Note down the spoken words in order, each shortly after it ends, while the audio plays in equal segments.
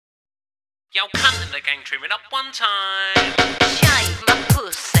Yo, Kunt and the gang trimming up one time. Shave my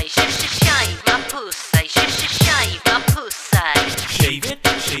pussy, shave my pussy, shave my pussy. Shave it,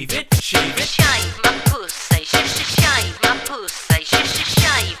 shave it, shave it. Shave my pussy, shave my pussy,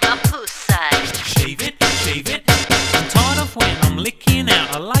 shave my pussy. Shave it, shave it. I'm tired of when I'm licking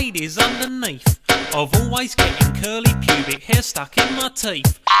out a lady's underneath. Of always getting curly pubic hair stuck in my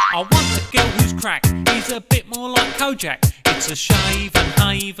teeth. I want a girl who's cracked, is a bit more like Kojak. It's a shaven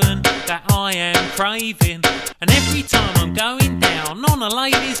haven that I am craving. And every time I'm going down on a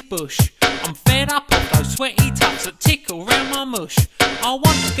lady's bush, I'm fed up of those sweaty tucks that tickle round my mush. I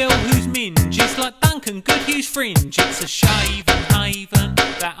want a girl whose minge is like Duncan Goodhue's fringe. It's a shaven haven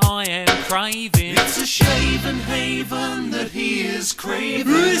that I am craving. It's a shaven haven that he is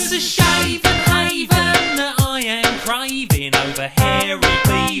craving. It's a shaven haven that I am craving. Over hairy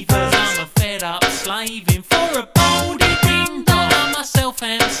beavers, I'm a fed up slaving for a baldy ding dong. I myself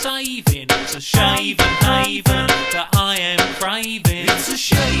am saving. It's a shaven haven that I am craving. It's a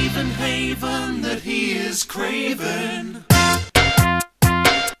shaven haven that he is craving.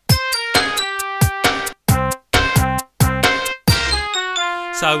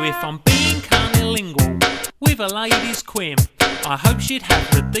 So if I'm being cunnilingual with a lady's quim, I hope she'd have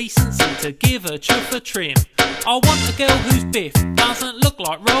the decency to give a chuff a trim. I want a girl whose biff doesn't look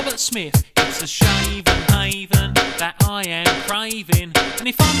like Robert Smith. It's a shaven haven that I am craving. And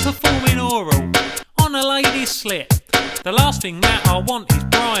if I'm performing oral on a lady's slit, the last thing that I want is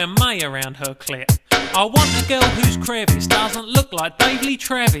Brian May around her clit. I want a girl whose crevice doesn't look like Dave Lee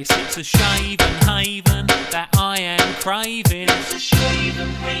Travis. It's a shaven haven that I am craving. It's a shaven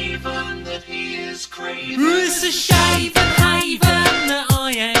haven that he is craving. It's a shaven haven that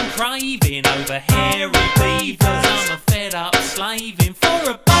I am craving. Over hairy beavers, I'm a fed up slaving for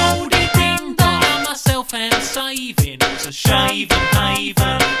a baldy ding dong. I myself am saving. It's a shaven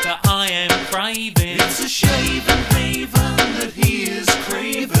haven that I am craving. It's a shaven haven that he is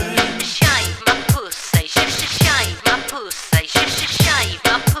craving. Shave my pussy, shave my pussy, shave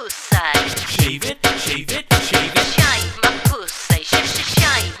my pussy. Shave it, shave it, shave it. Shave my pussy,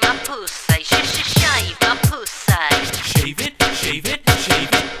 shave my pussy, shave my pussy. Shave it, shave it,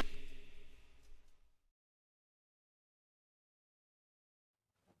 shave it.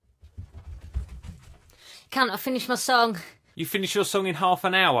 Can't I finish my song? You finish your song in half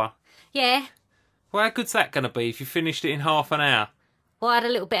an hour? Yeah. Well, how good's that going to be if you finished it in half an hour? Well, I had a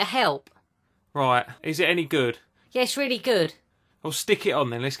little bit of help. Right, is it any good? Yeah, it's really good. Well, stick it on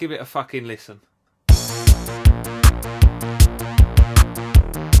then, let's give it a fucking listen. She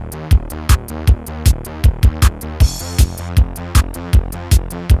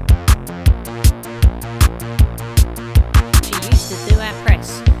used to do our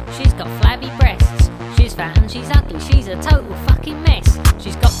press. She's got flabby breasts. She's fat and she's ugly. She's a total fucking mess.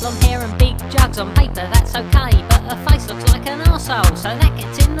 She's got blonde hair and big jugs. On paper, that's okay. But her face looks like an arsehole, so that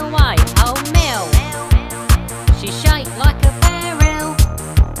gets in the way. Oh, Mel. She's shaped like a barrel.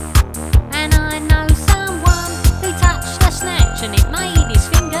 And I know someone who touched the snatch and it made his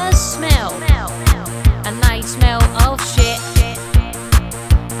fingers smell. And they smell of shit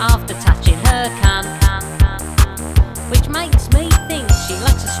after touching her cunt. Which makes me think she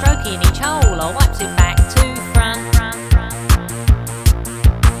likes a stroke in each hole or wipes it back to front.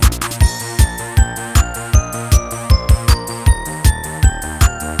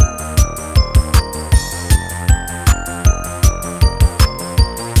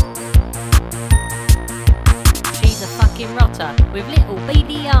 She's a fucking rotter with little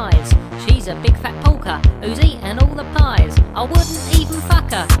beady eyes. She's a big fat polka who's eaten all the pies. I wouldn't even fuck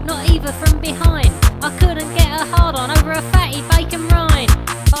her, not even from behind. I couldn't get her hard on over a fatty bacon rind.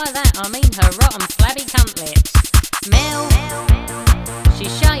 By that I mean her rotten flabby cunt lips. Mel,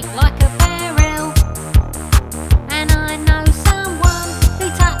 she's shaped like a barrel. And I know someone who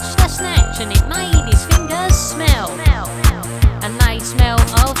touched the snatch and it made his fingers smell. And they smell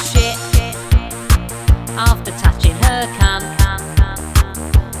of shit after touching her cunt.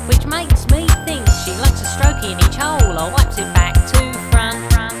 Which makes me think she likes a stroke in each hole or wipes it back to front.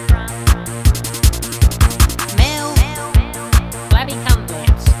 Mel, flabby cunt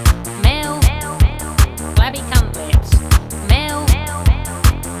lips. Mel, flabby cunt lips. Mel,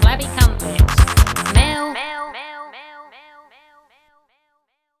 flabby cunt lips. Mel.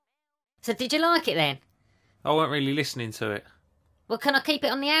 So did you like it then? I weren't really listening to it. Well, can I keep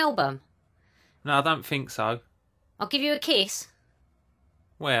it on the album? No, I don't think so. I'll give you a kiss.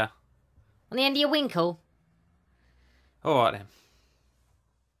 Where? On the end of your winkle. Alright then.